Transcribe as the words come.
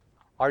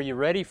Are you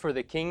ready for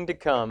the King to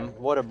come?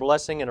 What a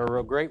blessing and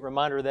a great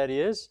reminder that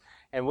is.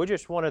 And we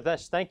just want to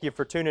thank you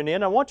for tuning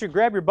in. I want you to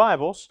grab your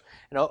Bibles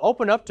and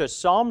open up to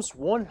Psalms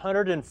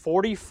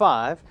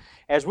 145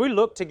 as we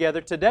look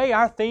together. Today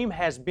our theme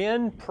has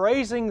been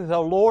praising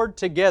the Lord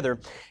together.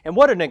 And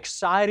what an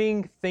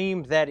exciting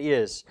theme that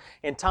is.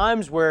 In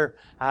times where,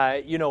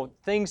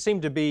 things seem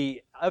to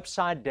be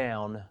upside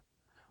down,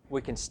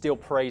 we can still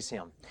praise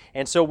Him.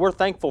 And so we're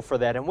thankful for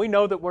that. And we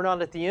know that we're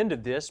not at the end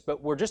of this, but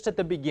we're just at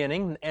the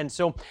beginning. And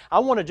so I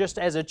want to just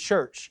as a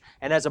church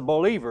and as a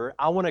believer,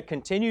 I want to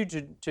continue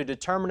to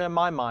determine in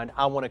my mind,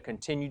 I want to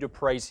continue to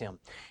praise Him.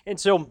 And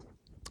so,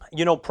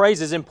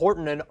 praise is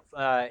important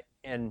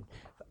and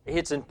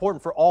it's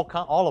important for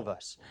all of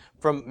us.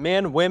 From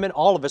men, women,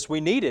 all of us,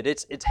 we need it.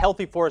 It's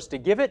healthy for us to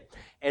give it.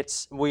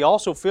 We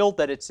also feel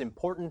that it's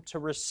important to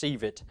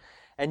receive it.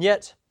 And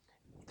yet,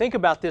 think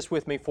about this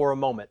with me for a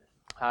moment.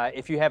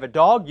 If you have a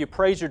dog, you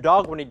praise your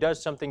dog when he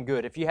does something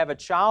good. If you have a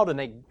child and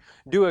they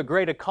do a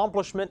great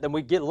accomplishment, then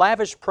we get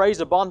lavish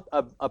praise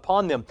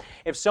upon them.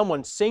 If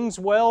someone sings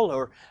well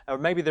or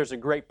maybe there's a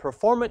great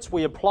performance,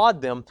 we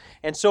applaud them.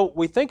 And so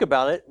we think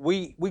about it,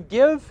 we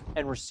give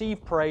and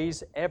receive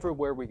praise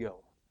everywhere we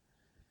go.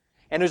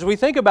 And as we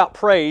think about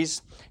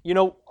praise,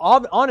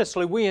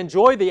 honestly, we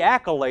enjoy the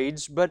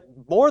accolades, but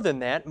more than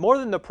that, more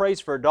than the praise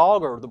for a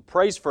dog or the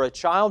praise for a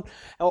child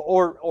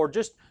or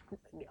just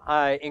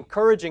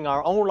encouraging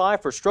our own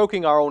life or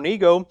stroking our own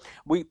ego,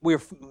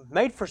 we're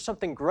made for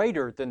something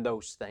greater than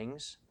those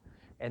things,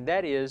 and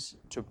that is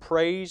to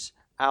praise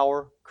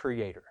our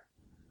Creator.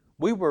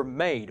 We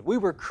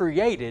were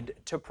created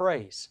to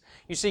praise.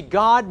 You see,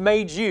 God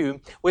made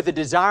you with a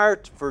desire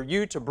for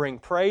you to bring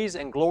praise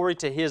and glory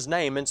to His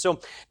name, and so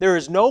there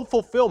is no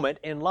fulfillment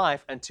in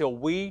life until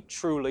we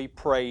truly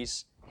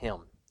praise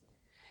Him.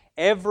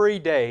 Every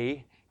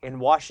day in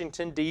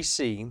Washington,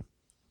 D.C.,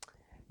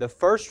 the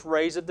first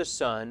rays of the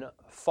sun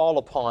fall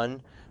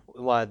upon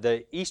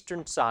the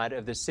eastern side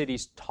of the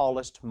city's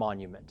tallest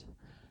monument.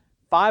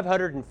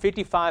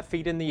 555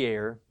 feet in the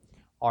air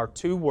are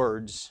two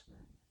words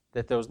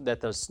that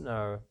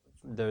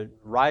the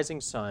rising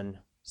sun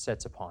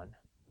sets upon.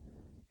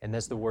 And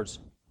that's the words,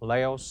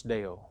 Laos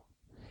Deo.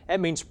 That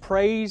means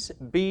praise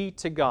be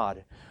to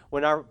God.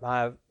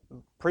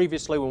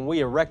 Previously, when we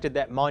erected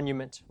that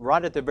monument,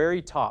 right at the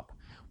very top,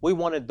 we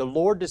wanted the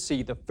Lord to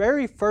see the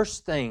very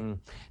first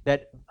thing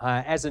that,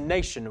 as a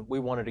nation, we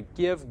wanted to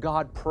give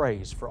God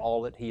praise for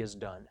all that He has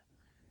done.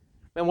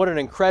 And what an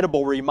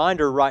incredible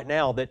reminder right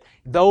now that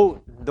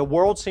though the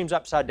world seems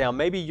upside down,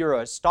 maybe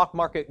you're a stock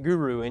market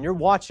guru and you're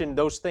watching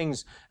those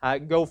things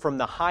go from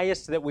the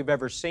highest that we've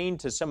ever seen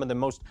to some of the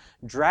most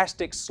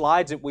drastic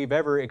slides that we've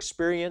ever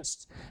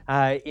experienced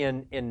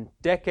in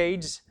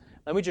decades.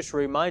 Let me just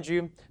remind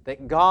you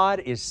that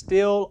God is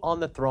still on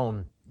the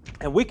throne.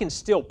 And we can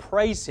still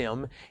praise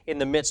Him in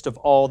the midst of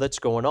all that's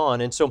going on.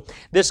 And so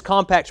this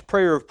compact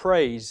prayer of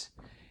praise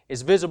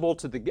is visible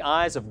to the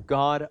eyes of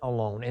God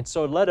alone. And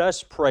so let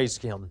us praise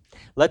Him.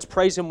 Let's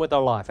praise Him with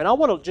our life. And I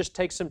want to just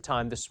take some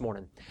time this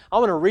morning. I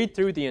want to read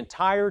through the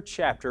entire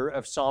chapter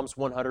of Psalms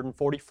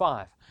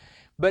 145.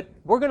 But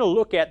we're going to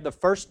look at the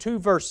first two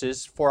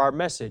verses for our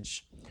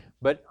message.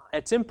 But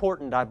it's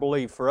important, I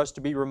believe, for us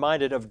to be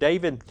reminded of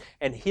David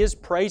and his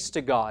praise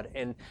to God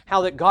and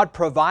how that God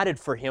provided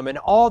for him and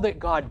all that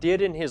God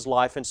did in his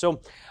life. And so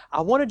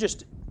I want to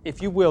just,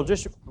 if you will,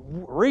 just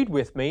read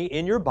with me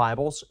in your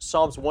Bibles,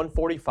 Psalms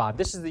 145.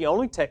 This is the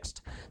only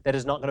text that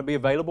is not going to be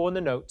available in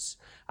the notes.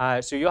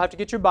 So you'll have to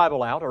get your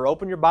Bible out or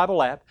open your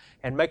Bible app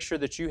and make sure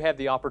that you have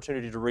the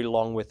opportunity to read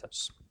along with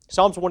us.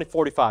 Psalms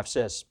 145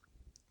 says,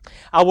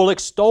 I will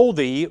extol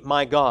Thee,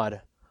 my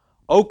God,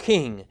 O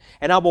King,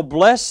 and I will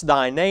bless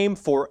Thy name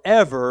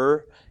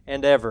forever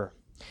and ever.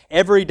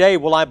 Every day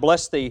will I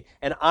bless Thee,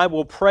 and I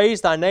will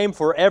praise Thy name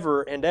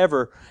forever and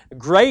ever.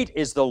 Great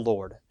is the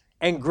Lord,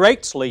 and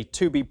greatly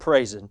to be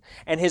praised,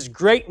 and His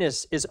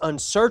greatness is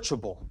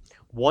unsearchable.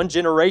 One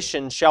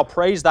generation shall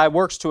praise Thy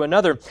works to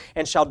another,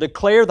 and shall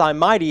declare Thy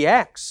mighty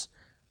acts.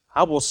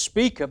 I will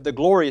speak of the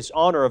glorious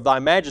honor of Thy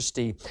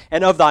majesty,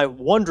 and of Thy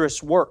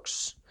wondrous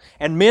works.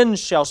 And men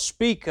shall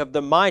speak of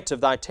the might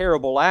of Thy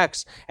terrible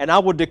acts, and I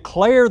will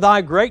declare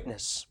Thy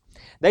greatness.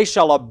 They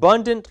shall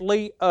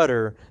abundantly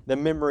utter the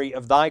memory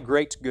of Thy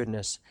great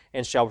goodness,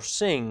 and shall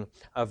sing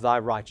of Thy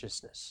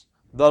righteousness.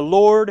 The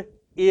Lord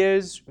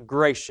is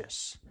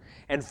gracious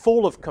and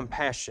full of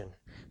compassion,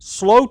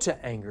 slow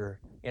to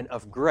anger, and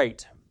of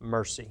great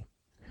mercy.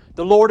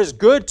 The Lord is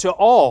good to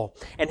all,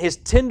 and His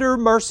tender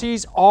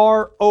mercies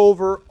are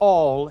over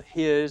all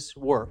His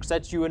works.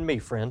 That's you and me,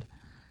 friend.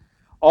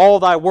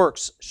 All Thy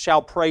works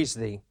shall praise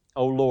Thee,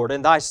 O Lord,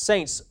 and Thy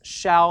saints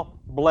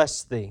shall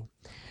bless Thee.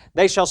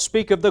 They shall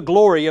speak of the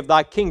glory of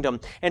Thy kingdom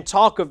and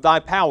talk of Thy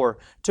power,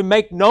 to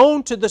make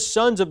known to the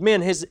sons of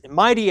men His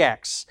mighty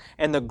acts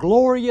and the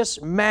glorious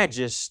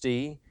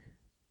majesty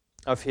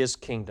of His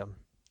kingdom.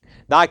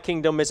 Thy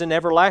kingdom is an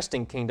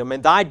everlasting kingdom,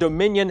 and Thy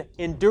dominion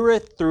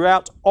endureth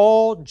throughout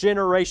all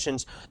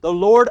generations. The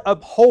Lord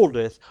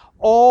upholdeth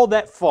all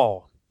that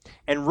fall,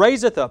 and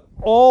raiseth up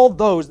all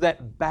those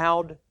that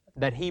bowed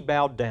that He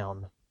bowed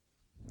down.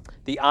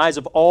 The eyes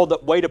of all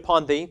that wait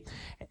upon Thee,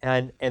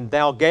 and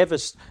Thou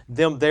gavest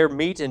them their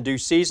meat in due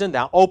season.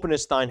 Thou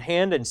openest Thine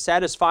hand and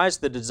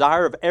satisfiest the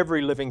desire of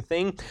every living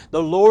thing.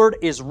 The Lord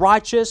is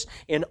righteous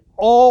in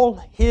all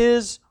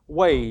His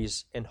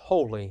ways and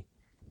holy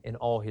in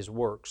all His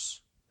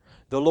works.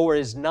 The Lord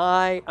is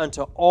nigh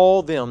unto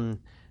all them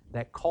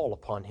that call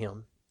upon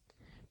Him.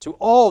 To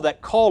all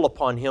that call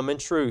upon Him in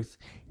truth,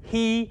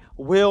 He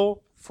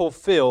will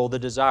fulfill the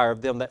desire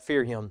of them that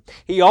fear Him.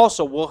 He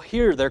also will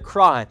hear their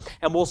cry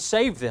and will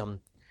save them.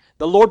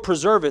 The Lord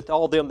preserveth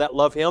all them that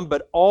love Him,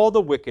 but all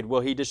the wicked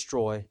will He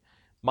destroy.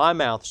 My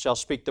mouth shall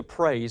speak the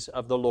praise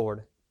of the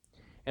Lord.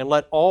 And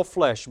let all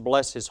flesh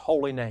bless His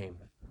holy name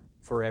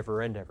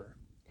forever and ever.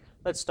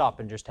 Let's stop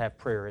and just have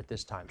prayer at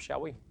this time,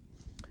 shall we?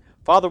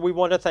 Father, we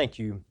want to thank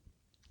You.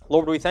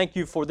 Lord, we thank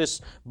You for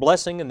this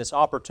blessing and this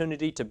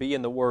opportunity to be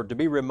in the Word, to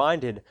be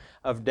reminded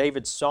of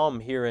David's psalm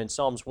here in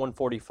Psalms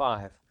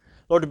 145.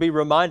 Lord, to be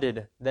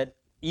reminded that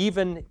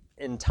even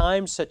in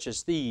times such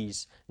as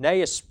these,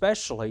 nay,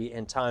 especially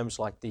in times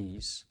like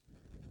these,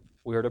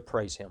 we are to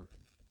praise Him.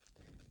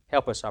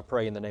 Help us, I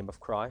pray, in the name of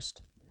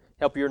Christ.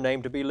 Help Your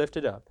name to be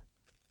lifted up.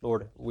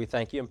 Lord, we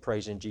thank You and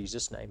praise in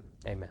Jesus' name.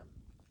 Amen.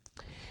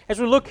 As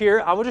we look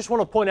here, I just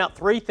want to point out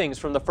three things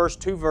from the first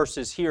two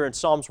verses here in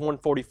Psalms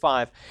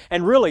 145.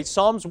 And really,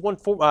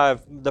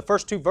 the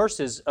first two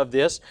verses of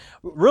this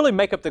really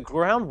make up the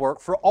groundwork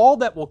for all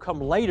that will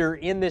come later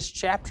in this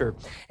chapter.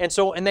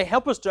 And they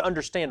help us to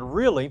understand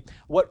really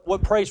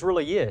what praise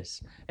really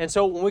is. And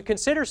so when we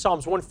consider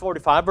Psalms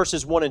 145,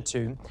 verses 1 and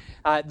 2,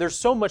 there's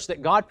so much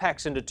that God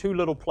packs into two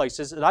little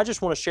places that I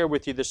just want to share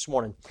with you this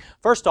morning.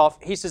 First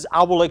off, He says,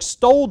 I will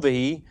extol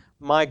Thee,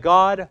 my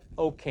God,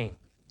 O King.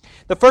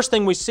 The first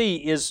thing we see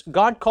is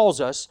God calls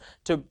us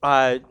to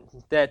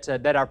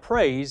that our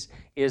praise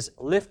is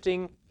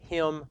lifting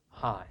Him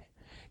high.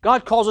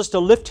 God calls us to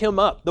lift Him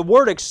up. The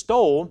word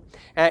extol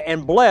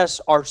and bless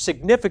are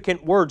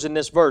significant words in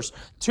this verse.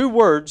 Two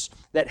words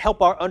that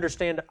help us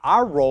understand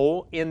our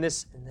role in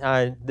this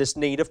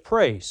need of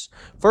praise.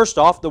 First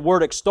off, the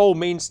word extol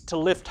means to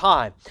lift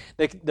high.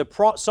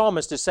 The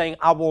psalmist is saying,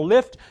 I will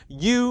lift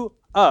You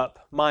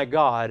up, my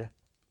God,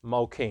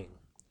 my King.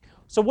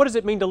 So what does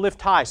it mean to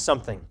lift high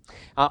something?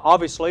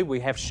 Obviously, we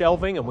have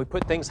shelving and we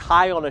put things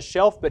high on a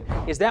shelf, but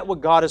is that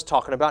what God is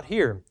talking about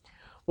here?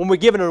 When we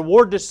give an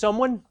award to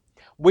someone,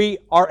 we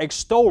are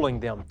extolling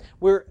them.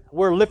 We're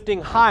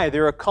lifting high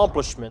their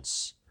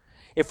accomplishments.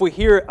 If we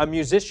hear a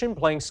musician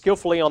playing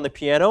skillfully on the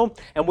piano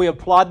and we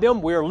applaud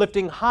them, we are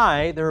lifting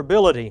high their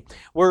ability.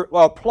 We're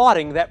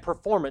applauding that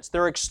performance.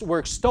 We're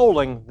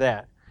extolling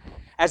that.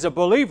 As a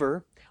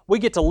believer, we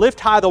get to lift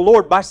high the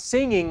Lord by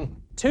singing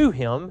to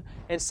Him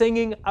and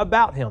singing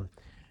about Him.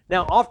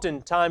 Now,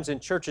 oftentimes in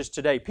churches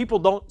today, people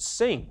don't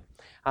sing.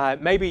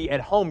 Maybe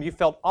at home you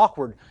felt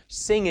awkward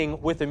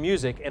singing with the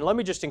music. And let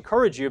me just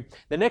encourage you,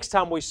 the next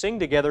time we sing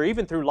together,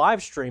 even through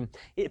live stream,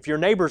 if your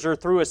neighbors are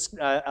through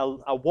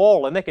a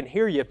wall and they can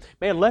hear you,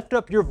 man, lift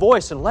up your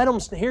voice and let them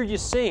hear you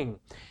sing.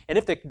 And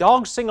if the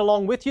dogs sing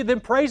along with you, then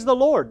praise the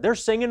Lord. They're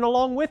singing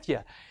along with you.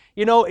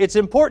 You know, it's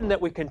important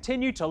that we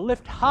continue to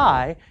lift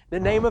high the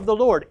name of the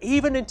Lord,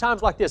 even in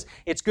times like this.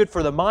 It's good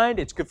for the mind,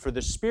 it's good for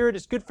the spirit,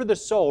 it's good for the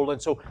soul.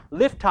 And so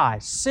lift high,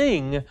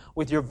 sing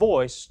with your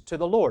voice to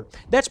the Lord.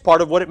 That's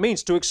part of what it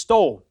means to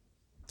extol.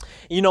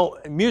 You know,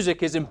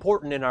 music is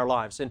important in our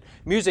lives. And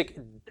music,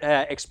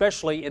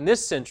 especially in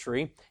this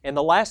century and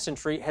the last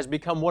century, has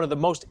become one of the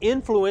most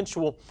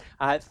influential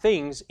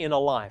things in a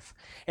life.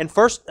 And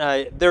first,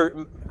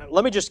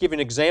 let me just give you an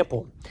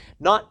example.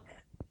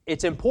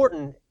 It's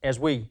important as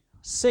we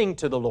sing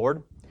to the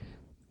Lord,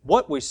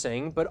 what we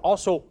sing, but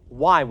also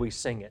why we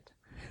sing it.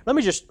 Let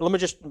me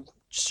just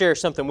share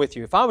something with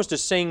you. If I was to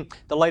sing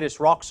the latest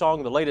rock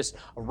song, the latest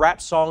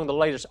rap song, the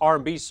latest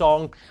R&B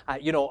song,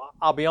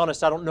 I'll be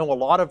honest, I don't know a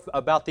lot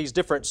about these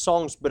different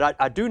songs, but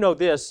I do know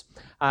this.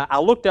 I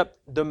looked up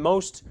the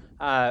most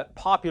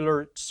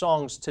popular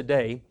songs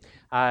today,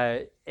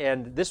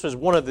 and this was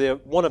one of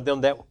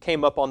them that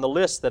came up on the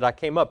list that I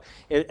came up.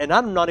 And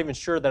I'm not even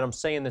sure that I'm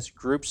saying this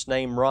group's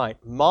name right.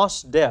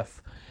 Mos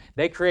Def.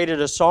 They created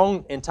a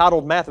song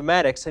entitled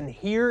Mathematics, and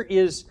here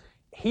is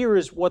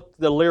what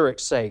the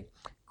lyrics say.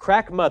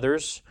 Crack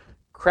mothers,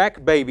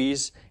 crack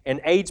babies,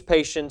 and AIDS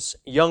patients,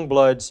 young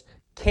bloods,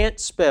 can't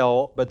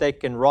spell, but they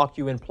can rock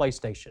you in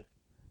PlayStation.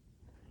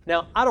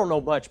 Now, I don't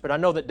know much, but I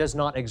know that does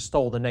not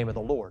extol the name of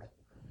the Lord.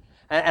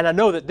 And I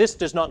know that this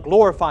does not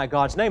glorify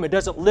God's name. It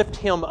doesn't lift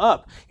Him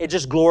up. It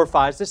just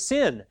glorifies the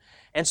sin.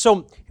 And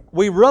so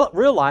we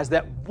realize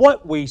that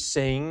what we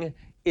sing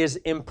is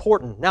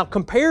important. Now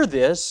compare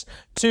this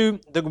to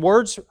the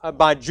words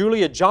by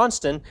Julia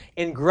Johnston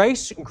in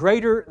Grace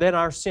Greater Than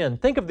Our Sin.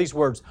 Think of these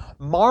words: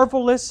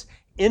 marvelous,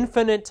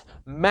 infinite,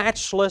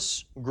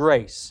 matchless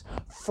grace,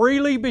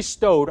 freely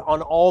bestowed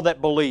on all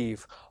that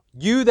believe.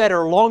 You that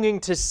are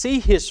longing to see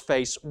His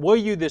face, will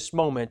you this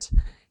moment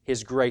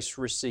His grace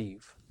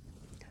receive?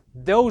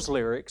 Those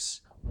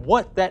lyrics,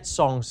 what that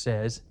song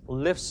says,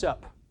 lifts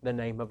up the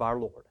name of our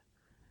Lord.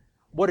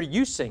 What are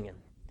you singing?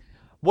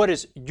 What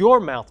is your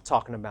mouth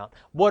talking about?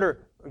 What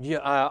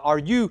are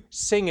you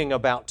singing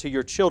about to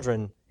your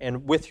children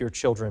and with your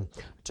children,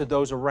 to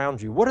those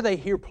around you? What do they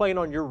hear playing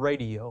on your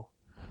radio?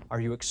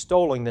 Are you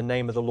extolling the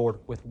name of the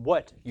Lord with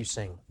what you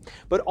sing?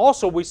 But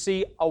also we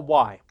see a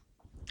why.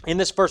 In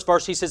this first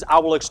verse, he says, I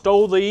will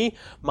extol thee,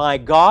 my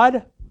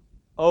God,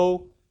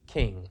 O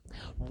King.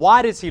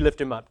 Why does he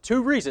lift him up?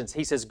 Two reasons.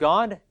 He says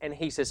God and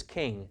he says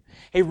King.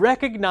 He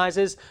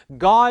recognizes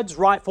God's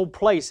rightful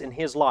place in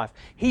his life.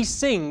 He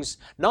sings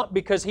not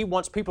because he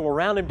wants people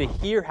around him to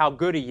hear how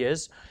good he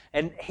is,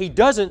 and he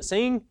doesn't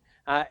sing,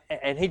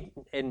 and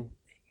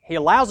he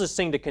allows us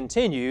sing to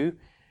continue,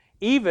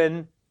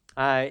 even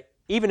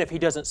if he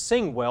doesn't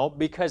sing well,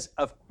 because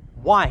of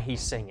why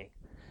he's singing.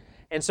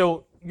 And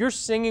so your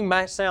singing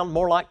might sound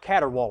more like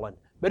caterwauling,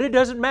 but it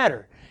doesn't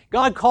matter.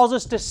 God calls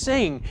us to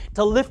sing,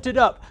 to lift it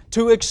up,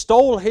 to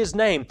extol His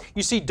name.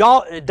 You see,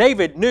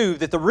 David knew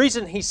that the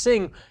reason he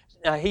sang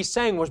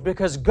was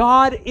because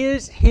God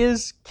is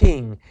his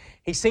King.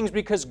 He sings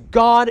because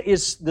God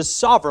is the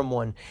sovereign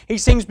one. He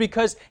sings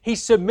because he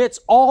submits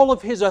all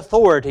of his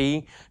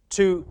authority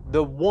to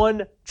the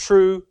one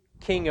true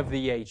King of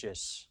the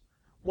ages.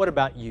 What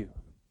about you?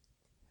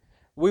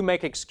 We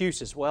make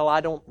excuses. Well,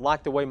 I don't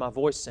like the way my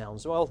voice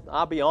sounds. Well,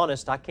 I'll be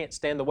honest, I can't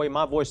stand the way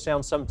my voice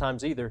sounds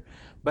sometimes either.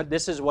 But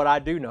this is what I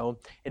do know,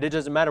 and it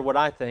doesn't matter what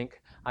I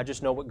think. I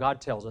just know what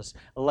God tells us.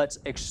 Let's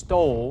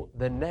extol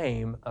the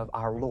name of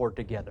our Lord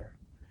together.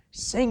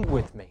 Sing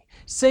with me.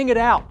 Sing it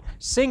out.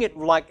 Sing it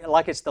like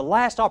it's the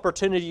last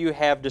opportunity you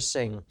have to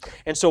sing.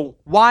 And so,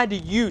 why do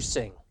you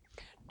sing?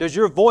 Does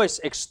your voice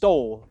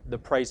extol the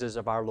praises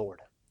of our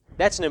Lord?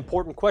 That's an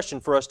important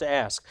question for us to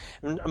ask.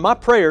 And my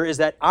prayer is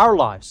that our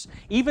lives,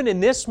 even in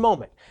this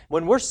moment,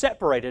 when we're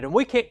separated and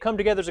we can't come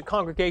together as a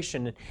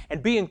congregation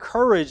and be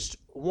encouraged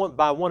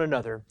by one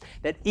another,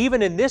 that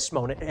even in this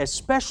moment,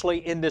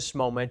 especially in this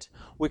moment,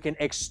 we can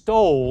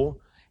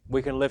extol,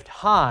 we can lift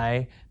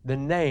high the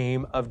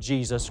name of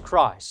Jesus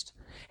Christ.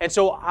 And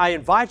so I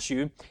invite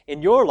you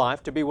in your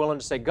life to be willing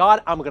to say,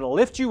 God, I'm going to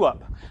lift you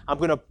up. I'm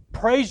going to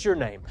praise your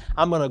name.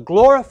 I'm going to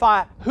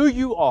glorify who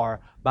you are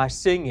by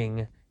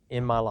singing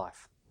in my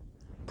life.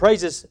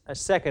 Praises,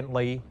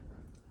 secondly,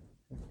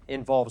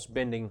 involves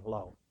bending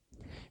low.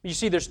 You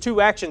see, there's two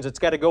actions that's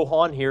got to go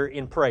on here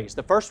in praise.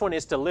 The first one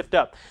is to lift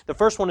up. The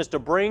first one is to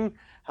bring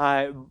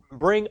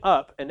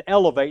up and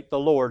elevate the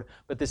Lord.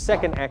 But the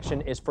second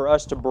action is for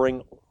us to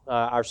bring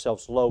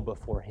ourselves low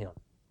before Him.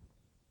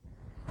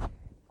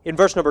 In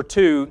verse number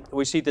 2,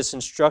 we see this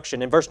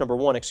instruction. In verse number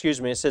 1,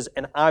 it says,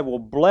 and I will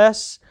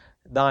bless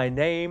thy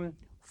name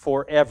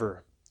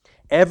forever.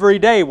 Every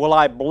day will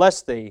I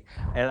bless thee,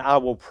 and I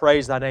will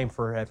praise thy name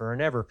forever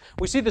and ever.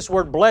 We see this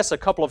word bless a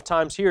couple of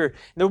times here.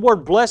 The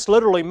word bless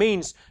literally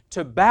means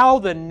to bow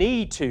the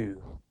knee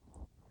to.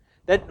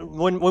 That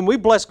when we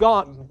bless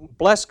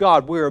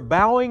God, we are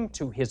bowing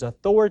to His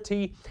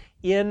authority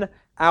in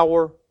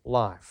our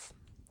life.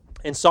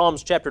 In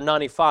Psalms chapter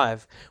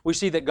 95, we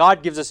see that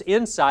God gives us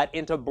insight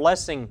into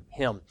blessing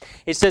Him.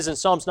 It says in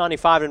Psalms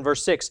 95 and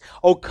verse 6,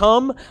 O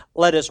come,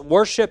 let us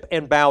worship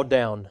and bow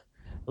down.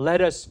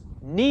 Let us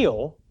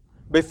kneel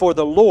before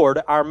the Lord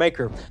our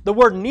Maker. The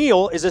word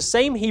kneel is the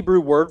same Hebrew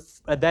word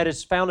that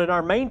is found in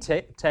our main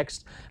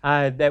text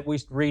that we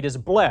read as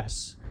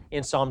bless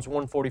in Psalms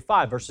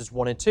 145, verses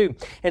 1 and 2.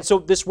 And so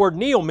this word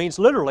kneel means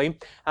literally,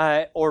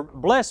 or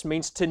bless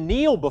means to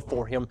kneel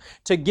before Him,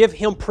 to give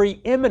Him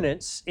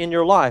preeminence in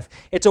your life.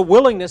 It's a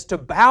willingness to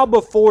bow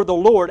before the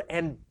Lord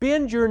and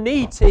bend your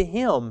knee to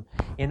Him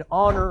in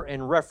honor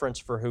and reverence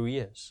for who He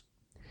is.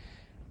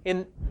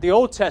 In the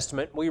Old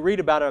Testament, we read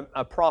about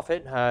a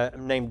prophet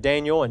named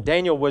Daniel, and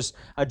Daniel was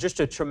just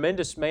a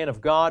tremendous man of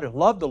God who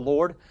loved the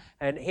Lord,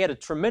 and he had a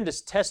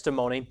tremendous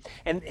testimony.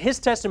 And his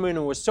testimony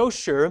was so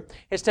sure,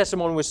 his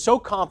testimony was so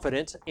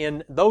confident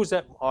in those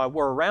that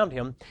were around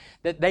him,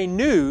 that they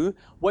knew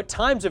what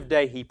times of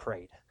day he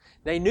prayed.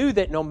 They knew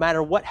that no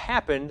matter what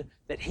happened,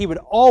 that he would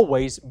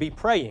always be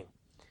praying.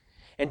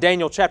 In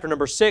Daniel chapter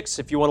number 6,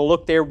 if you want to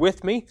look there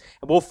with me,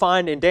 we'll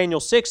find in Daniel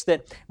 6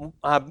 that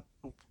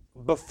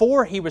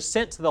before he was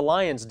sent to the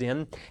lion's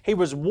den, he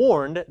was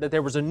warned that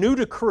there was a new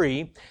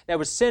decree that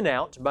was sent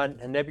out by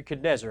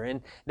Nebuchadnezzar.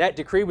 And that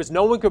decree was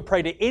no one could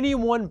pray to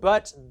anyone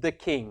but the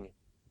king.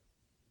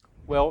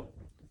 Well,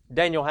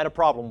 Daniel had a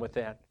problem with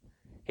that.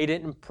 He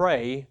didn't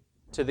pray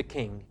to the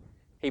king.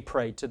 He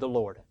prayed to the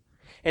Lord.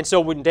 And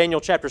so in Daniel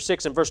chapter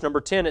 6 and verse number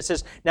 10, it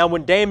says, now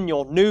when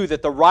Daniel knew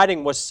that the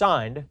writing was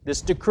signed,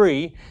 this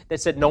decree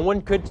that said no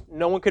one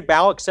could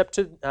bow except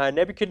to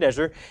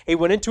Nebuchadnezzar, he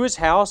went into his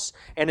house,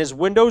 and his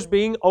windows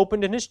being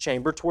opened in his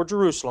chamber toward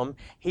Jerusalem,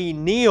 he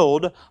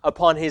kneeled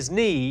upon his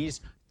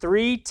knees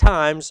 3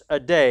 times a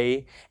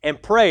day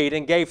and prayed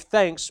and gave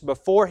thanks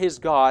before his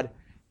God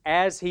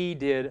as he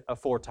did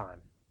aforetime.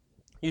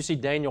 You see,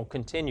 Daniel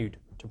continued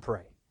to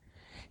pray.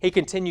 He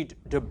continued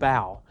to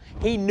bow.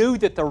 He knew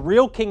that the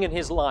real king in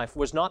his life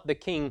was not the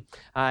king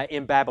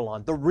in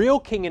Babylon. The real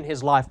king in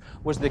his life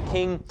was the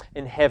king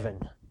in heaven.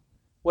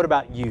 What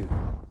about you?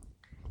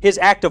 His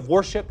act of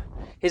worship,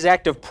 His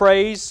act of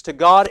praise to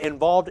God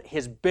involved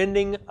His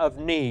bending of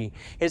knee.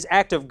 His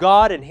act of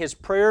God and His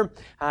prayer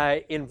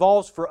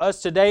involves for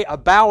us today a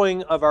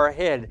bowing of our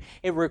head.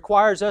 It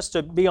requires us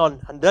to be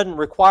on, doesn't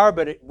require,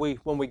 but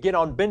when we get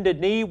on bended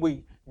knee,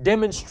 we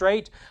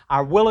demonstrate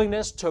our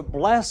willingness to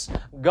bless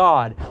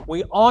God.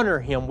 We honor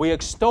Him, we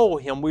extol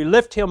Him, we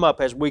lift Him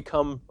up as we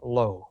come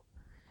low.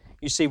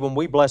 You see, when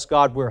we bless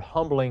God, we're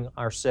humbling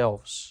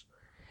ourselves.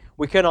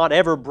 We cannot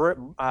ever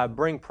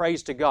bring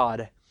praise to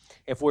God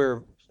if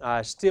we're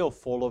still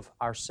full of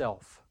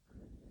ourself.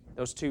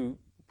 Those two,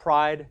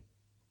 pride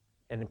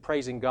and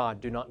praising God,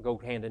 do not go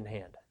hand in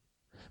hand.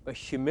 But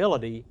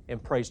humility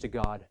and praise to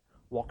God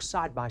walk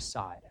side by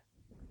side.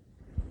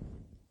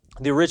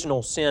 The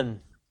original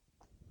sin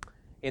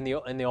in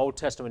the Old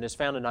Testament is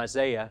found in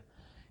Isaiah.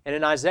 And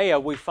in Isaiah,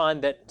 we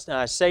find that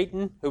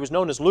Satan, who was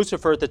known as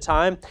Lucifer at the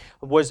time,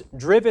 was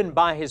driven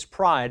by his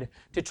pride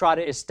to try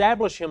to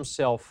establish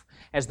himself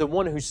as the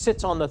one who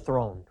sits on the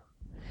throne.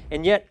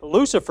 And yet,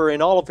 Lucifer,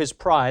 in all of his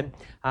pride,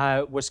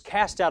 was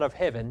cast out of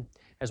heaven,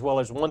 as well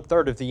as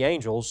 1/3 of the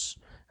angels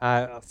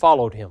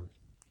followed him.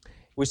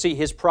 We see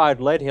his pride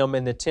led him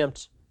in the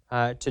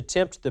to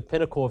tempt the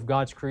pinnacle of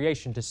God's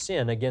creation to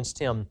sin against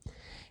Him.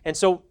 And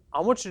so, I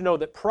want you to know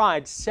that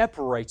pride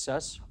separates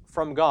us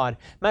from God.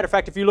 Matter of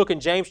fact, if you look in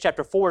James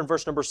chapter 4 and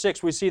verse number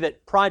 6, we see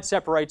that pride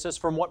separates us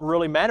from what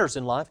really matters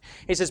in life.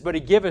 He says, "But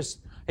He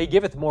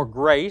giveth more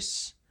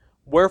grace,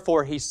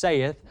 wherefore He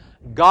saith,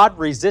 God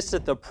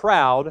resisteth the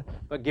proud,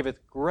 but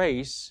giveth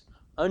grace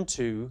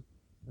unto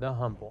the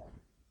humble."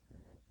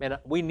 Man,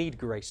 we need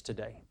grace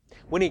today.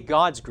 We need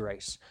God's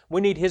grace.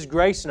 We need His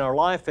grace in our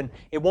life, and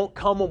it won't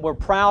come when we're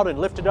proud and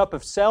lifted up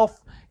of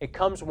self. It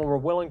comes when we're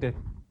willing to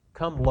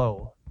come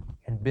low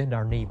and bend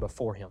our knee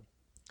before Him.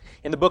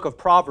 In the book of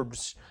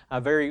Proverbs, a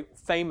very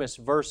famous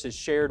verse is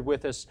shared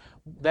with us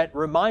that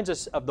reminds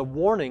us of the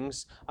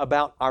warnings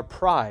about our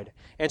pride.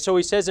 And so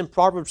he says in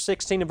Proverbs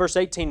 16 and verse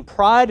 18,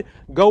 "Pride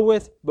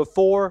goeth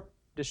before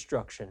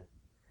destruction,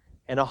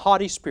 and a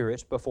haughty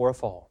spirit before a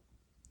fall."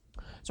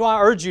 So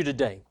I urge you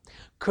today,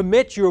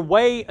 commit your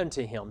way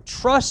unto Him.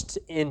 Trust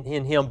in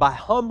Him by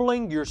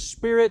humbling your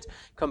spirit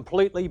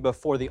completely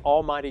before the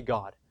Almighty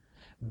God.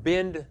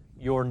 Bend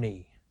your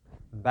knee.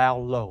 Bow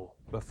low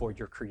before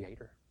your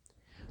Creator.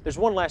 There's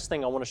one last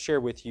thing I want to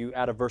share with you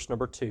out of verse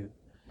number 2.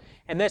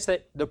 And that's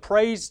that the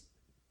praise,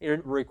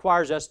 it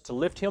requires us to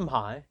lift Him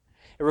high.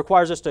 It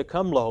requires us to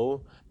come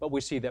low, but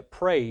we see that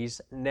praise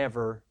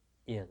never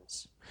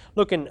ends.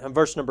 Look in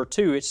verse number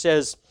 2. It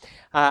says,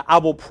 "I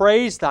will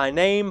praise Thy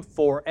name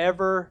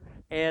forever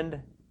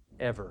and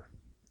ever."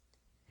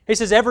 He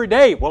says, "Every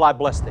day will I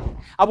bless Thee.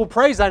 I will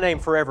praise Thy name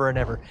forever and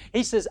ever."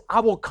 He says, "I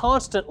will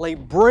constantly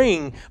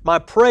bring my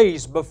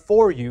praise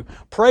before you."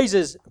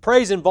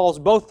 Praise involves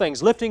both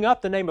things, lifting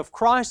up the name of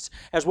Christ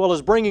as well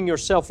as bringing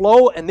yourself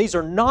low, and these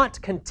are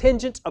not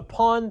contingent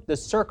upon the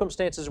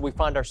circumstances we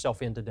find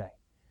ourselves in today.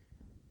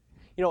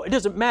 You know, it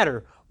doesn't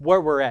matter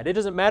where we're at. It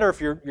doesn't matter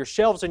if your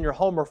shelves in your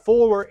home are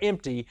full or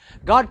empty.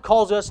 God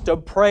calls us to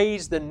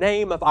praise the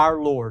name of our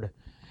Lord.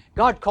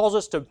 God calls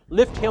us to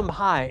lift Him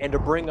high and to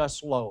bring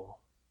us low.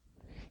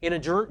 In a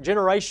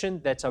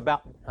generation that's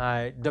about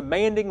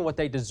demanding what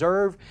they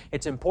deserve,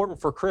 it's important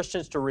for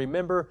Christians to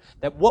remember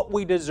that what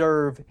we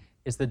deserve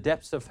is the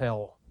depths of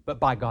hell. But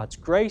by God's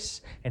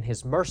grace and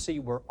His mercy,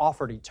 we're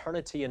offered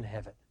eternity in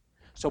heaven.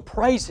 So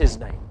praise His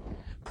name.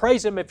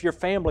 Praise Him if your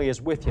family is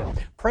with you.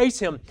 Praise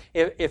Him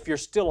if you're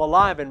still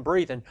alive and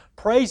breathing.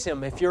 Praise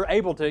Him if you're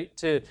able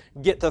to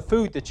get the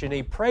food that you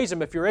need. Praise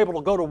Him if you're able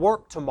to go to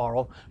work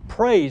tomorrow.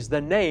 Praise the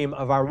name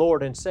of our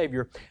Lord and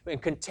Savior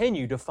and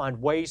continue to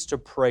find ways to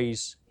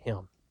praise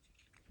Him.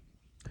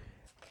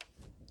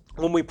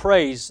 When we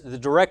praise, the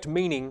direct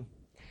meaning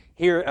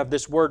here of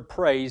this word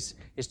praise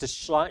is to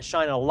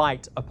shine a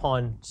light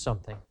upon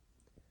something.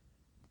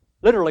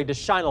 Literally to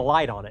shine a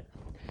light on it.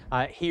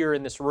 Here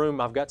in this room,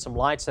 I've got some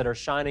lights that are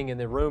shining in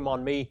the room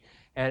on me,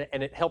 and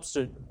it helps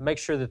to make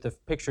sure that the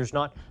picture's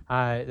not,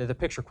 that the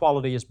picture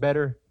quality is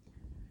better,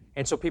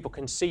 and so people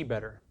can see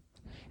better.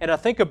 And I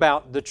think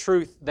about the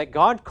truth that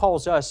God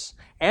calls us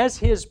as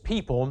His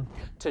people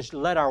to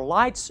let our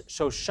lights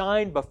so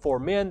shine before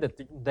men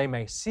that they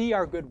may see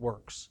our good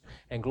works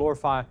and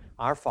glorify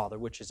our Father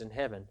which is in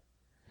heaven.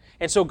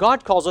 And so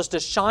God calls us to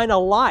shine a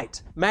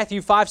light.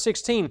 Matthew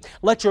 5:16,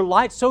 "Let your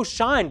light so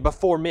shine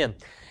before men."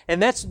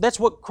 And that's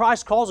what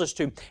Christ calls us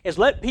to, is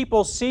let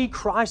people see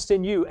Christ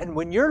in you. And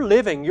when you're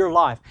living your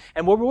life,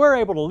 and when we're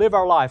able to live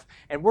our life,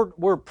 and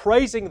we're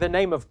praising the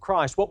name of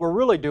Christ, what we're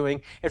really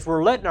doing is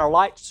we're letting our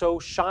light so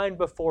shine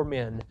before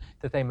men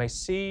that they may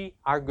see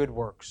our good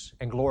works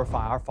and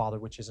glorify our Father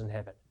which is in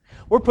heaven.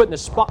 We're putting the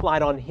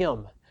spotlight on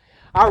Him.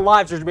 Our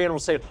lives are to be able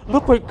to say,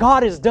 look what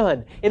God has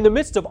done. In the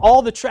midst of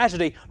all the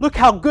tragedy, look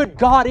how good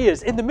God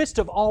is. In the midst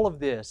of all of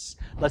this,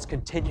 let's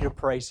continue to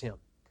praise Him.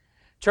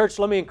 Church,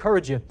 let me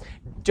encourage you,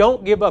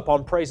 don't give up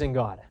on praising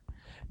God.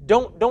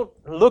 Don't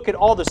look at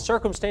all the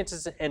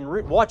circumstances and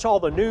watch all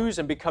the news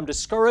and become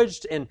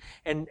discouraged and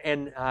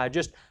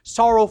just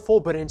sorrowful,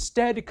 but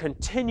instead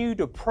continue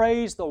to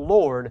praise the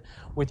Lord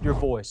with your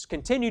voice.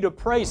 Continue to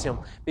praise Him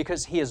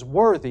because He is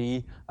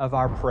worthy of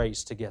our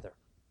praise together.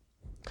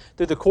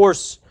 Through the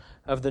course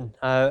of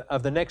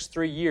the next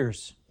 3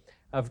 years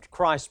of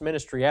Christ's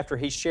ministry, after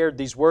He shared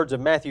these words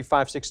of Matthew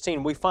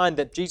 5:16, we find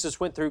that Jesus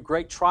went through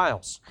great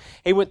trials.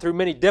 He went through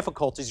many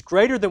difficulties,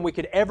 greater than we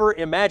could ever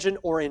imagine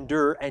or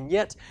endure, and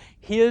yet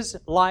His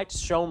light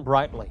shone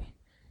brightly.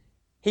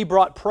 He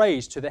brought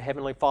praise to the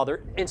Heavenly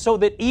Father, and so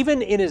that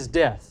even in His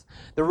death,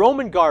 the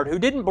Roman guard who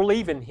didn't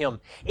believe in Him,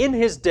 in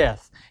His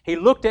death, he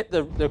looked at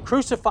the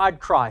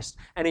crucified Christ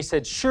and he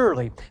said,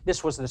 surely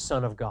this was the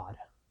Son of God.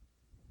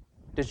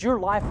 Does your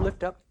life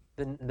lift up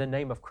the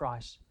name of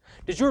Christ?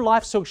 Does your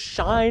life so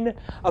shine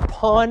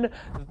upon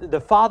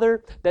the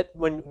Father that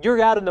when you're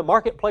out in the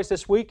marketplace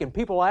this week and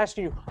people ask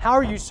you, how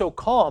are you so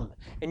calm?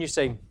 And you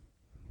say,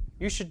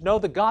 you should know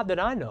the God that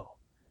I know.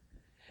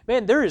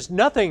 Man, there's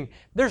nothing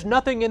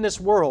in this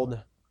world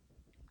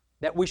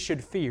that we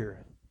should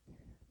fear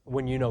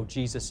when you know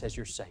Jesus as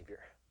your Savior.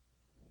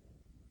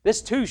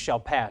 This too shall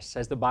pass,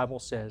 as the Bible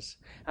says.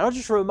 And I'll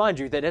just remind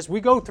you that as we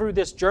go through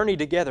this journey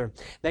together,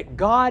 that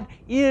God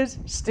is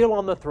still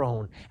on the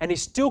throne, and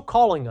He's still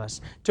calling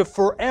us to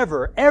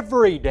forever,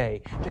 every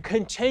day, to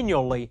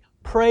continually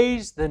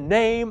praise the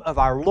name of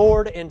our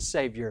Lord and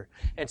Savior.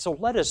 And so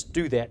let us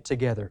do that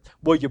together.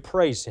 Will you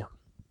praise Him?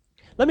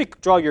 Let me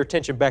draw your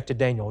attention back to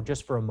Daniel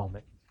just for a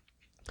moment.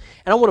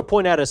 And I want to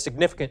point out a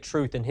significant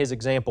truth in his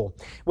example.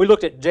 We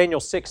looked at Daniel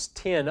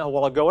 6:10 a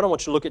while ago, and I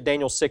want you to look at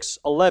Daniel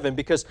 6:11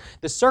 because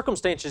the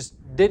circumstances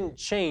didn't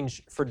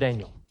change for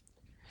Daniel.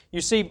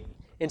 You see,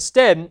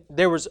 instead,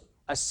 there was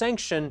a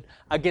sanction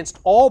against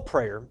all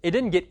prayer. It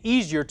didn't get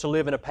easier to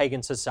live in a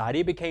pagan society.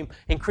 It became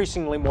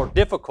increasingly more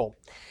difficult.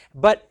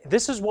 But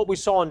this is what we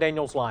saw in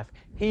Daniel's life.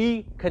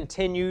 He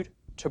continued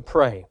to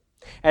pray.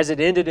 As it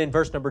ended in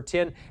verse number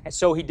 10, and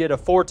so he did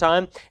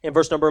aforetime. In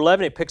verse number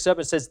 11, it picks up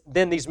and says,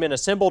 then these men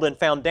assembled and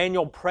found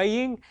Daniel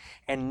praying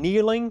and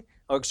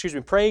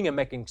praying and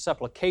making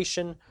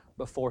supplication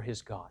before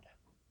his God.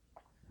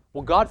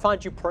 Will God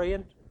find you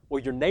praying? Will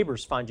your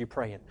neighbors find you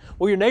praying?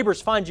 Will your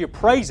neighbors find you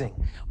praising?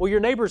 Will your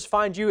neighbors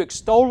find you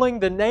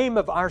extolling the name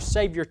of our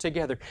Savior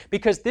together?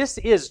 Because this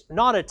is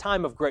not a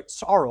time of great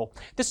sorrow.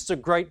 This is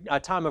a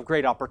time of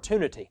great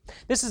opportunity.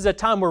 This is a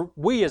time where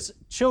we as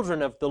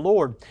children of the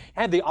Lord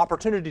have the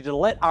opportunity to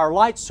let our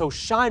light so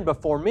shine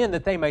before men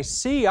that they may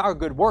see our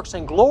good works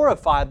and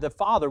glorify the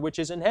Father which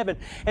is in heaven.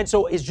 And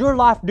so is your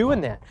life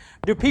doing that?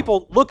 Do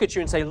people look at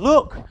you and say,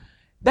 look,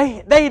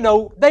 They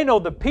know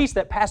the peace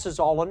that passes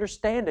all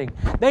understanding.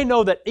 They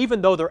know that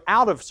even though they're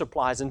out of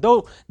supplies and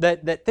though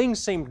that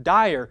things seem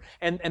dire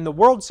and the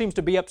world seems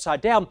to be upside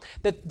down,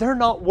 that they're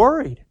not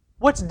worried.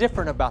 What's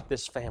different about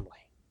this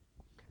family?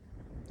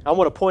 I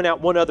want to point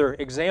out one other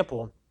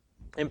example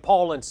in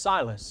Paul and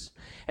Silas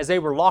as they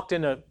were locked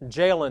in a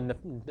jail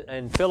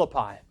in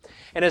Philippi.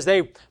 And as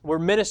they were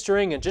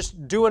ministering and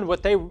just doing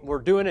what they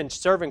were doing and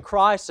serving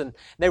Christ, and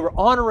they were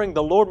honoring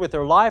the Lord with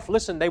their life,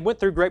 listen, they went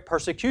through great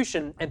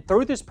persecution, and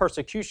through this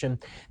persecution,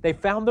 they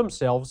found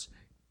themselves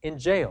in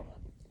jail.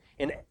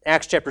 In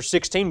Acts chapter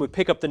 16, we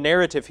pick up the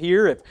narrative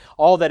here of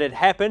all that had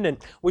happened, and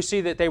we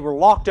see that they were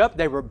locked up,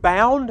 they were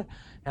bound,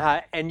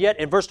 and yet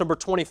in verse number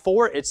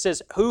 24, it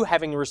says, who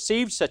having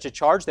received such a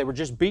charge, they were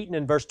just beaten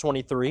in verse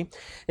 23.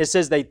 It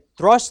says they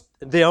thrust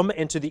them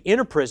into the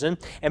inner prison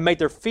and made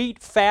their feet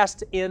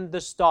fast in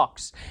the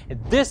stocks. And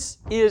this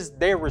is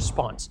their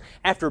response.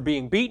 After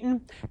being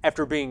beaten,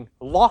 after being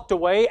locked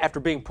away, after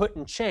being put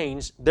in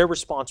chains, their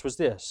response was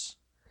this.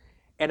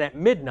 And at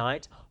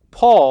midnight,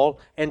 Paul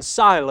and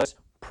Silas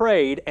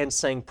prayed and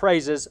sang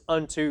praises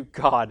unto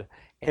God,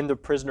 and the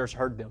prisoners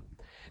heard them.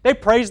 They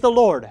praised the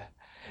Lord.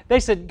 They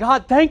said,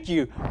 God, thank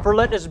you for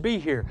letting us be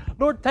here.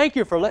 Lord, thank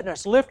you for letting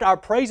us lift our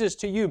praises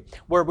to you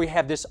where we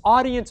have this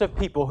audience of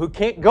people who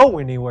can't go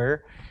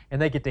anywhere and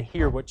they get to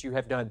hear what you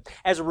have done.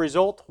 As a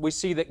result, we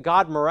see that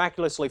God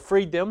miraculously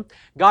freed them.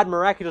 God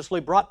miraculously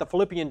brought the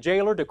Philippian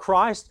jailer to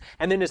Christ,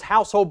 and then his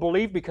household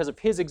believed because of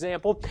his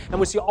example. And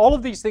we see all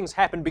of these things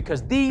happen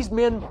because these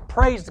men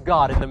praised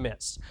God in the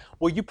midst.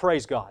 Will you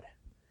praise God?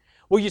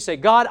 Will you say,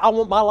 God, I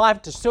want my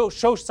life to so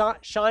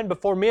shine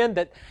before men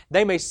that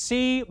they may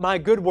see my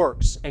good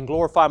works and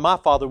glorify my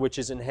Father which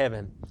is in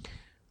heaven?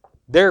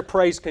 Their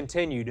praise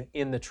continued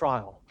in the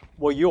trial.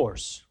 Will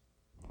yours?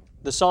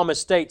 The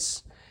psalmist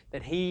states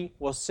that he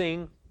will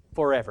sing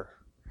forever.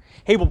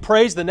 He will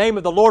praise the name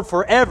of the Lord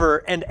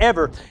forever and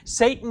ever.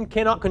 Satan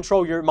cannot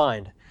control your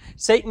mind.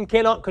 Satan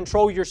cannot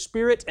control your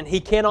spirit, and he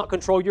cannot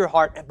control your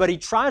heart, but he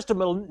tries to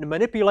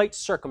manipulate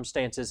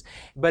circumstances.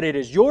 But it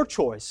is your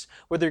choice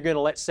whether you're going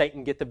to let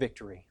Satan get the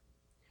victory.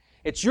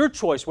 It's your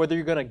choice whether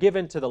you're going to give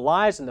in to the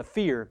lies and the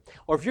fear,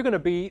 or if you're going to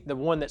be the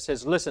one that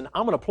says, listen,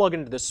 I'm going to plug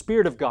into the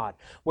Spirit of God,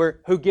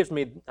 who gives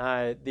me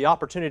the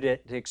opportunity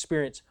to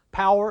experience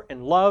power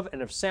and love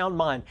and of sound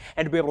mind,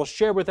 and to be able to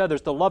share with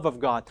others the love of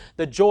God,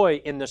 the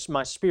joy in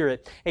my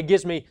spirit. It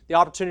gives me the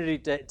opportunity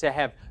to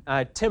have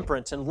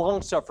temperance and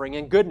long-suffering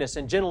and goodness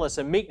and gentleness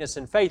and meekness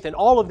and faith, and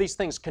all of these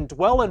things can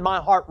dwell in my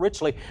heart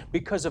richly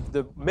because of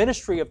the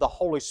ministry of the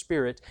Holy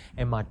Spirit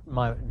and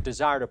my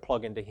desire to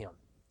plug into Him.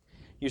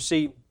 You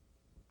see,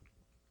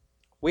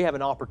 we have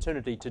an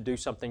opportunity to do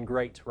something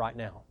great right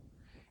now.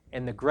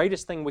 And the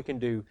greatest thing we can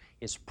do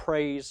is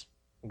praise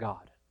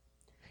God.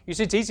 You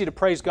see, it's easy to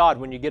praise God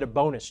when you get a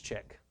bonus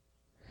check.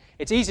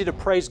 It's easy to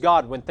praise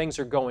God when things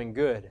are going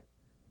good.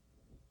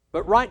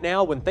 But right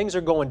now, when things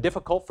are going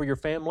difficult for your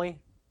family,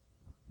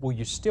 will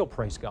you still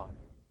praise God?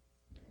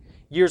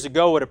 Years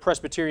ago at a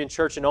Presbyterian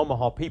church in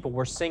Omaha, people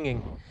were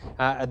singing.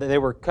 They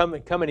were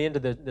coming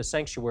into the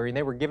sanctuary, and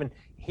they were given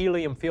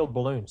helium-filled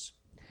balloons.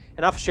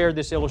 And I've shared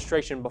this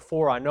illustration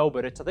before, I know,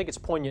 but I think it's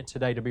poignant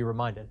today to be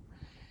reminded.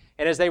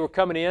 And as they were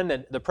coming in,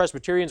 and the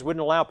Presbyterians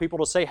wouldn't allow people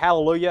to say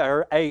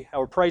hallelujah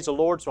or praise the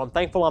Lord, so I'm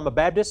thankful I'm a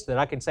Baptist that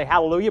I can say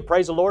hallelujah,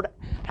 praise the Lord,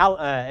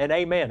 and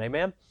amen,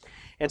 amen.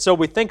 And so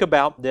we think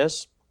about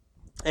this,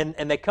 and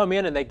they come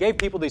in and they gave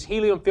people these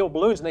helium-filled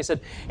balloons, and they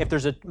said, if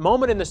there's a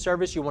moment in the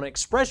service you want to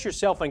express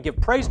yourself and give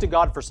praise to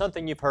God for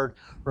something you've heard,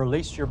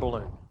 release your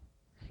balloon.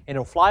 And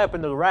it'll fly up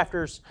into the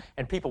rafters,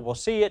 and people will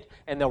see it,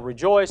 and they'll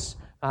rejoice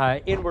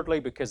inwardly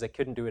because they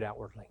couldn't do it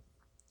outwardly.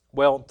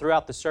 Well,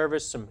 throughout the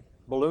service, some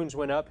balloons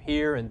went up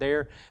here and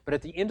there, but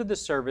at the end of the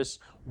service,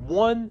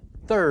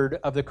 1/3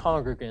 of the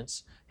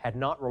congregants had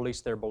not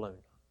released their balloon.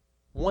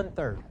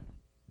 1/3.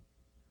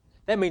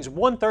 That means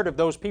 1/3 of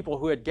those people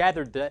who had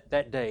gathered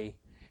that day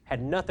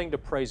had nothing to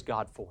praise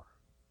God for.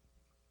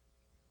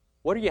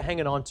 What are you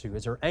hanging on to?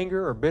 Is there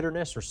anger or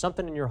bitterness or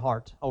something in your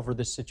heart over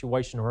this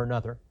situation or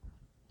another?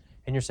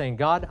 And you're saying,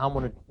 God, I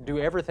want to do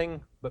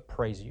everything but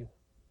praise you.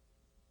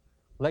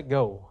 Let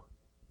go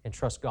and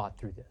trust God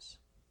through this.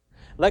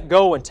 Let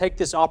go and take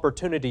this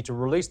opportunity to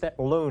release that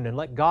balloon and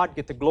let God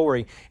get the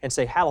glory and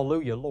say,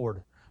 hallelujah,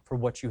 Lord, for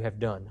what you have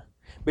done.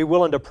 Be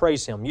willing to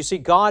praise Him. You see,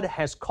 God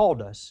has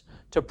called us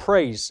to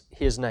praise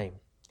His name.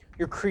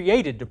 You're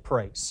created to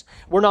praise.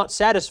 We're not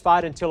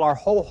satisfied until our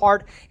whole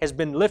heart has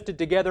been lifted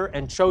together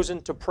and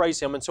chosen to praise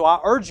Him. And so I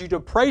urge you to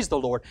praise the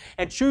Lord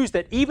and choose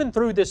that even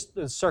through this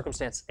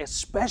circumstance,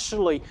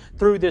 especially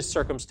through this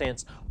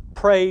circumstance,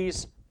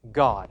 praise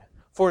God.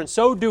 For in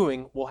so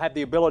doing, we'll have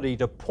the ability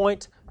to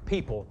point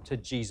people to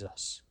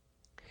Jesus.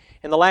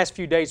 In the last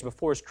few days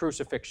before His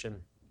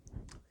crucifixion,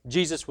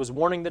 Jesus was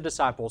warning the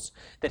disciples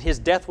that His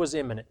death was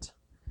imminent.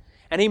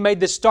 And He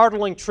made this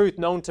startling truth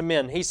known to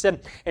men. He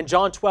said in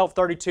John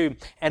 12:32,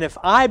 and if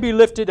I be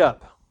lifted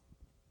up,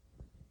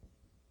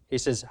 He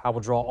says, I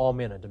will draw all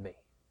men unto me.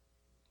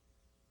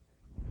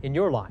 In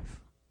your life,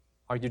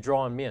 are you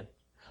drawing men?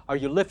 Are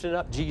you lifting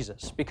up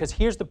Jesus? Because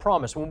here's the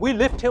promise. When we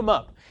lift Him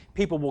up,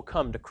 people will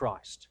come to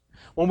Christ.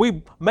 When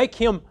we make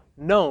Him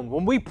known,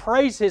 when we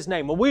praise His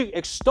name, when we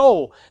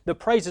extol the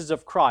praises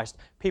of Christ,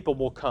 people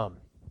will come.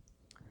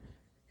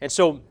 And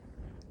so,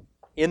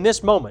 in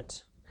this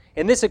moment,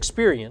 in this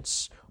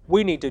experience,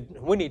 we need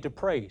to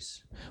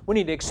praise. We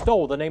need to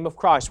extol the name of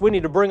Christ. We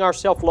need to bring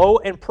ourselves low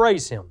and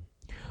praise Him.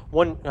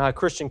 One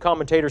Christian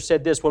commentator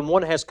said this, when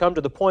one has come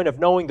to the point of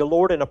knowing the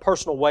Lord in a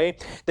personal way,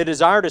 the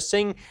desire to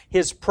sing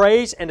His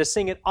praise and to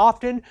sing it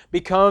often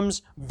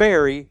becomes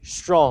very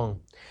strong.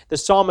 The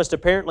psalmist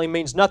apparently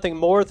means nothing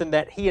more than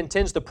that he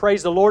intends to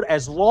praise the Lord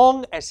as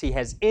long as he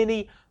has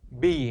any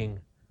being.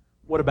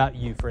 What about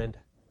you, friend?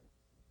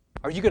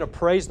 Are you going to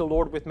praise the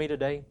Lord with me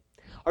today?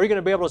 Are you going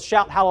to be able to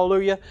shout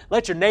hallelujah?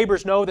 Let your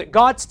neighbors know that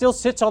God still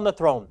sits on the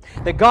throne,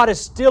 that God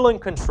is still in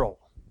control.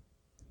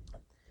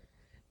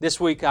 This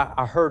week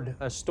I heard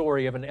a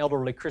story of an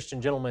elderly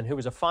Christian gentleman who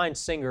was a fine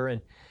singer,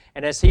 and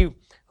as he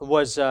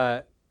was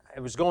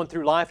going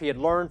through life, he had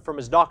learned from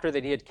his doctor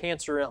that he had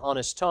cancer on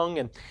his tongue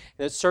and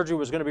that surgery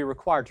was going to be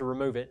required to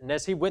remove it. And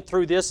as he went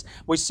through this,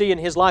 we see in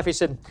his life, he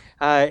said,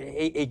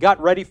 he got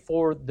ready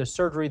for the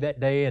surgery that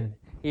day, and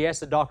he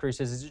asked the doctor, he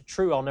says, is it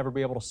true I'll never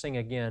be able to sing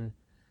again?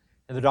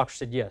 And the doctor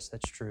said, yes,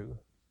 that's true.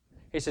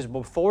 He says,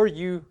 before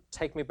you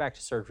take me back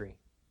to surgery,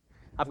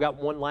 I've got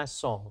one last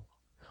song.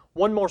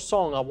 One more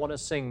song I want to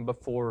sing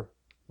before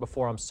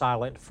I'm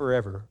silent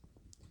forever.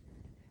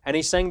 And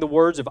he sang the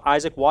words of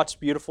Isaac Watts'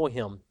 beautiful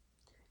hymn.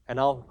 And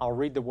I'll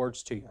read the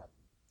words to you.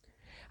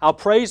 I'll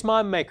praise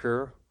my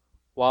Maker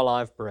while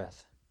I've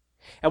breath.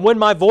 And when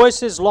my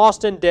voice is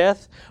lost in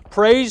death,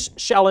 praise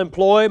shall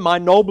employ my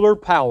nobler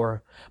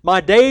power.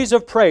 My days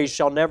of praise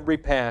shall never be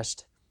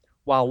past,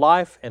 while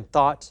life and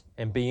thought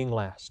and being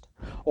last,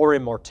 or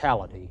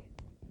immortality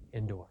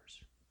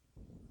endures.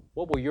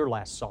 What will your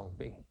last song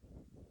be?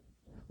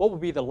 What will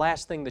be the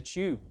last thing that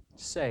you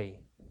say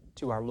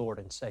to our Lord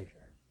and Savior?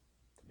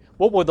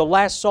 What will the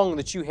last song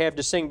that you have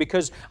to sing?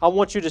 Because I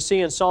want you to see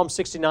in Psalm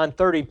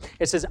 69:30,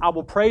 it says, I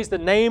will praise the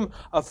name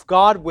of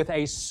God with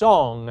a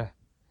song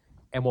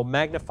and will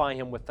magnify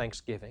Him with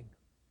thanksgiving.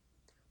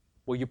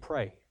 Will you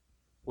pray?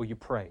 will you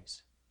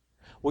praise?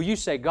 Will you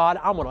say, God,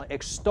 I want to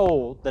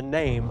extol the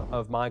name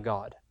of my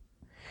God?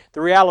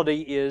 The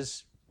reality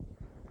is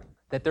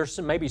that there's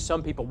maybe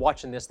some people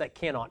watching this that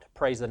cannot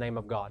praise the name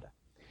of God.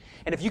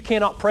 And if you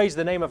cannot praise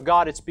the name of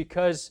God, it's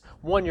because,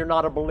 one, you're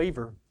not a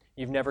believer.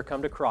 You've never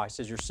come to Christ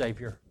as your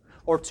Savior.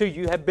 Or two,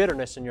 you have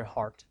bitterness in your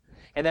heart.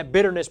 And that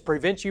bitterness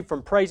prevents you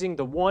from praising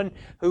the one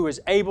who is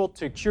able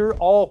to cure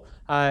all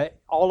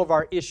of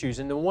our issues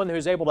and the one who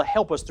is able to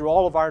help us through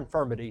all of our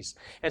infirmities.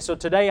 And so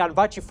today I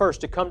invite you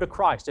first to come to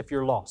Christ if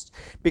you're lost.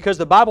 Because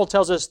the Bible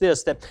tells us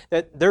this,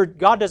 that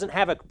God doesn't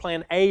have a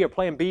plan A or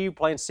plan B,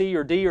 plan C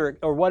or D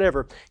or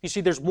whatever. You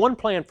see, there's one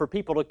plan for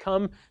people to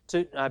come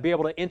to be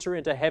able to enter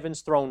into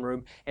heaven's throne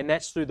room, and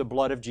that's through the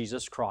blood of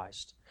Jesus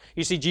Christ.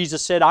 You see,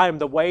 Jesus said, I am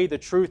the way, the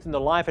truth, and the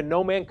life, and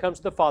no man comes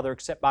to the Father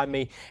except by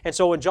me. And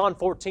so in John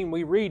 14,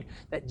 we read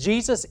that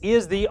Jesus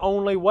is the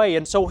only way.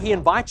 And so He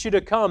invites you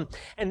to come.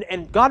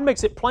 And God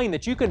makes it plain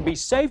that you can be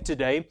saved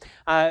today,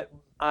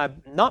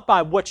 not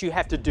by what you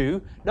have to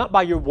do, not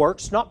by your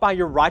works, not by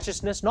your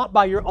righteousness, not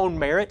by your own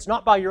merits,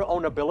 not by your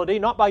own ability,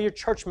 not by your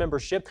church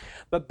membership,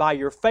 but by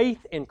your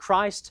faith in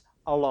Christ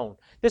alone.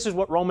 This is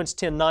what Romans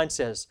 10:9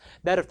 says,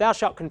 that if thou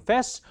shalt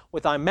confess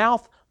with thy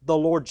mouth the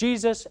Lord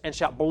Jesus, and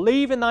shalt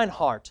believe in thine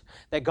heart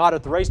that God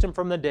hath raised Him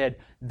from the dead,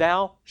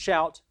 thou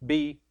shalt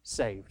be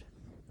saved.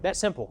 That's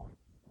simple.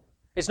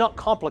 It's not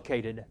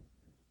complicated.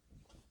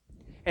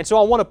 And so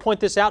I want to point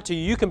this out to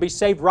you. You can be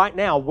saved right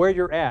now where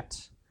you're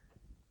at.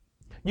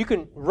 You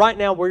can, right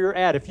now where you're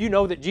at, if you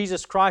know that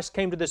Jesus Christ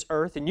came to this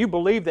earth and you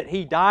believe that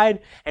He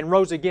died and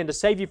rose again to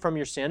save you from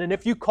your sin, and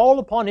if you call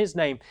upon His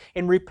name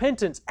in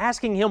repentance,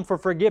 asking Him for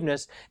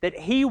forgiveness,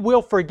 that He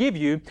will forgive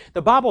you,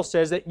 the Bible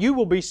says that you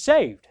will be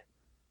saved.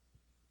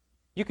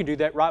 You can do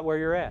that right where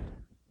you're at.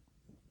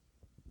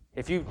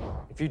 If you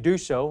do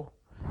so,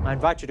 I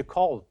invite you to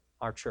call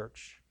our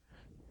church.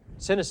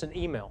 Send us an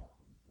email.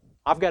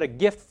 I've got a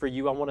gift for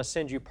you I want to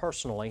send you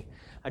personally,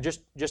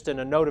 just in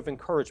a note of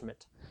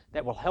encouragement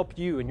that will help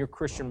you in your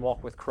Christian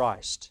walk with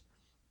Christ.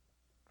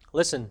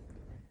 Listen,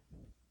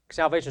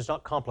 salvation is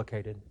not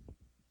complicated.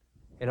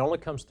 It only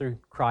comes through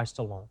Christ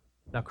alone.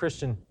 Now,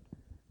 Christian,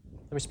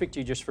 let me speak to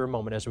you just for a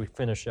moment as we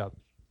finish up.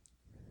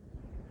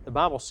 The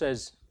Bible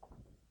says,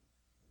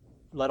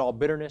 let all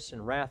bitterness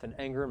and wrath and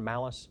anger and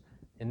malice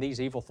and these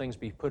evil things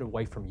be put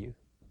away from you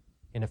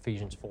in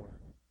Ephesians 4.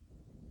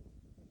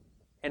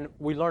 And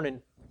we learn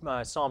in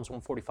Psalms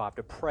 145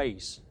 to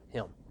praise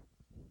Him.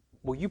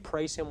 Will you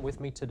praise Him with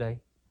me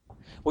today?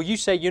 Will you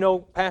say,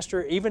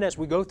 Pastor, even as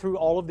we go through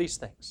all of these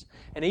things,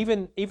 and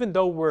even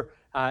though we're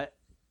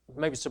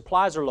maybe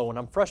supplies are low and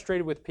I'm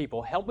frustrated with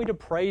people, help me to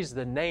praise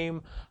the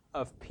name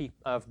of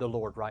the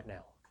Lord right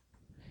now.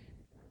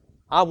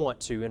 I want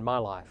to, in my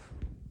life,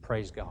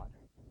 praise God.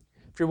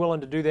 If you're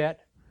willing to do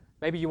that,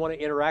 maybe you want to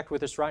interact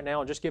with us right now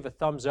and just give a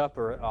thumbs up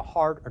or a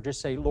heart, or just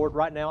say, Lord,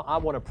 right now I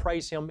want to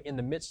praise Him in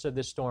the midst of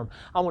this storm.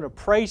 I want to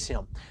praise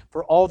Him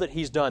for all that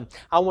He's done.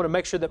 I want to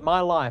make sure that my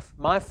life,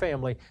 my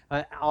family,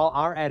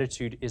 our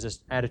attitude is an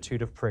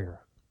attitude of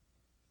prayer.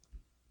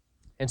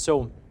 And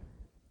so,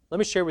 let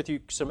me share with you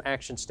some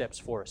action steps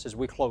for us as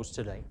we close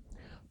today.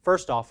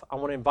 First off, I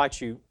want to invite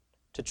you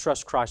to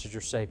trust Christ as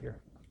your Savior.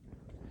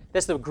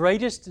 That's the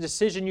greatest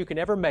decision you can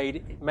ever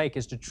make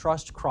is to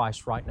trust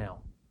Christ right now.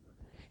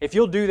 If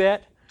you'll do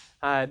that,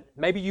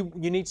 maybe you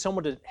need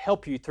someone to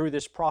help you through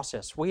this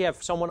process. We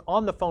have someone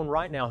on the phone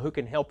right now who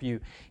can help you.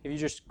 If you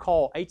just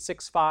call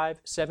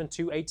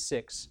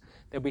 865-7286,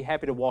 they'll be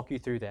happy to walk you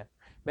through that.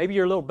 Maybe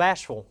you're a little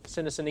bashful,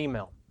 send us an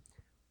email.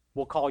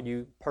 We'll call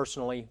you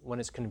personally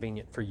when it's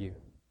convenient for you.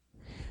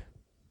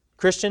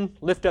 Christian,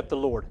 lift up the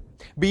Lord.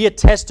 Be a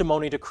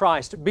testimony to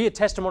Christ. Be a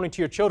testimony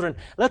to your children.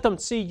 Let them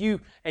see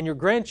you and your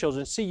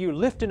grandchildren see you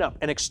lifting up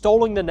and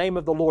extolling the name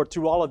of the Lord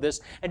through all of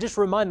this. And just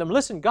remind them,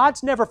 listen,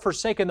 God's never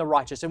forsaken the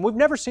righteous. And we've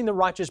never seen the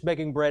righteous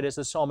begging bread, as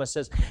the psalmist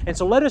says. And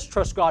so let us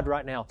trust God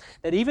right now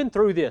that even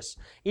through this,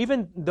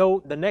 even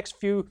though the next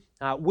few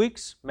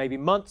weeks, maybe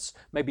months,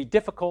 may be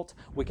difficult,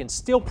 we can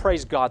still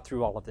praise God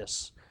through all of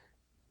this.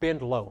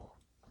 Bend low.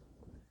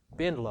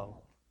 Bend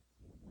low.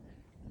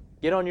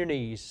 Get on your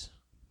knees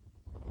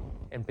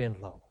and bend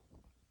low.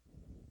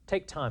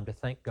 Take time to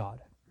thank God.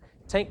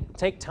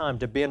 Take time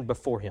to bend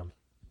before Him.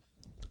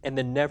 And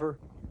then never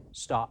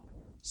stop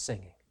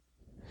singing.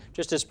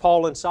 Just as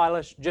Paul and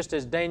Silas, just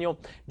as Daniel,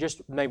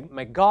 just may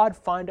God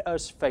find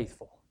us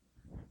faithful.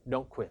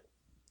 Don't quit.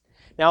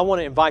 Now I want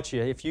to invite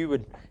you, if you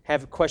would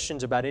have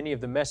questions about any of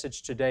the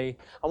message today,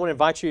 I want to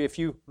invite you, if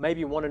you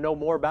maybe want to know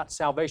more about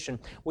salvation,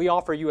 we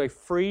offer you a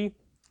free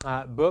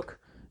book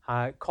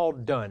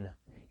called Done.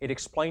 It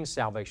explains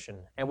salvation,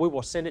 and we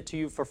will send it to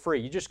you for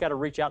free. You just got to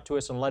reach out to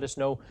us and let us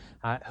know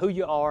who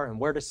you are and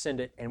where to send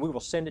it, and we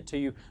will send it to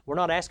you. We're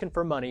not asking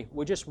for money.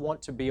 We just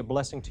want to be a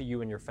blessing to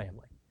you and your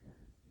family.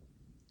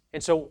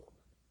 And so,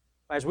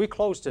 as we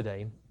close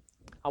today,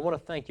 I want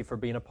to thank you for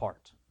being a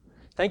part.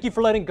 Thank you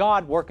for letting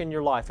God work in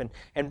your life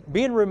and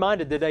being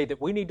reminded today that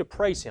we need to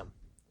praise Him.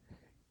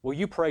 Will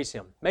you praise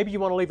Him? Maybe you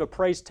want to leave a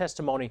praise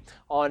testimony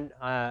on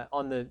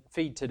the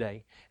feed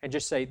today and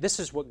just say, this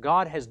is what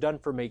God has done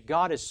for me.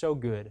 God is so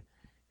good.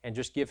 And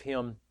just give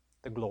Him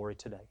the glory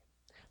today.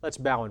 Let's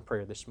bow in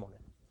prayer this morning.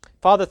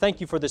 Father,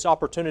 thank You for this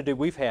opportunity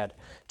we've had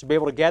to be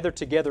able to gather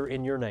together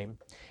in Your name.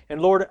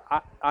 And Lord,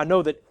 I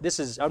know that this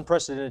is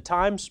unprecedented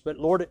times, but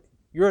Lord,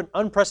 You're an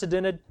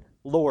unprecedented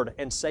Lord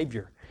and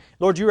Savior.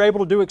 Lord, You're able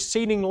to do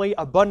exceedingly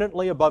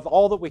abundantly above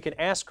all that we can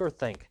ask or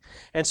think.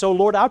 And so,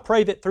 Lord, I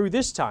pray that through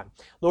this time,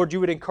 Lord, You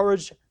would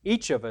encourage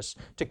each of us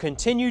to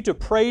continue to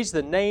praise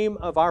the name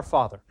of our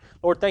Father.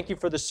 Lord, thank You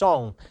for the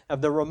song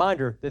of the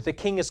reminder that the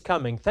King is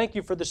coming. Thank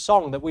You for the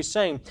song that we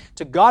sang,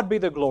 To God Be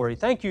the Glory.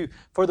 Thank You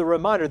for the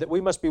reminder that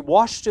we must be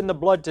washed in the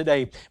blood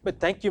today. But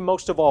thank You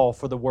most of all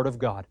for the Word of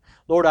God.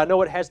 Lord, I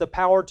know it has the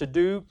power to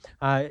do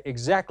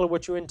exactly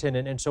what You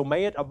intended, and so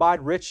may it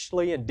abide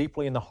richly and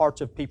deeply in the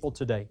hearts of people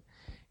today.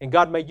 And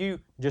God, may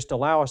You just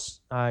allow us,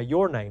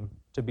 Your name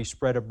to be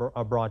spread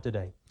abroad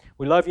today.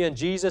 We love You in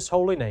Jesus'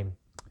 holy name.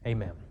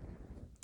 Amen.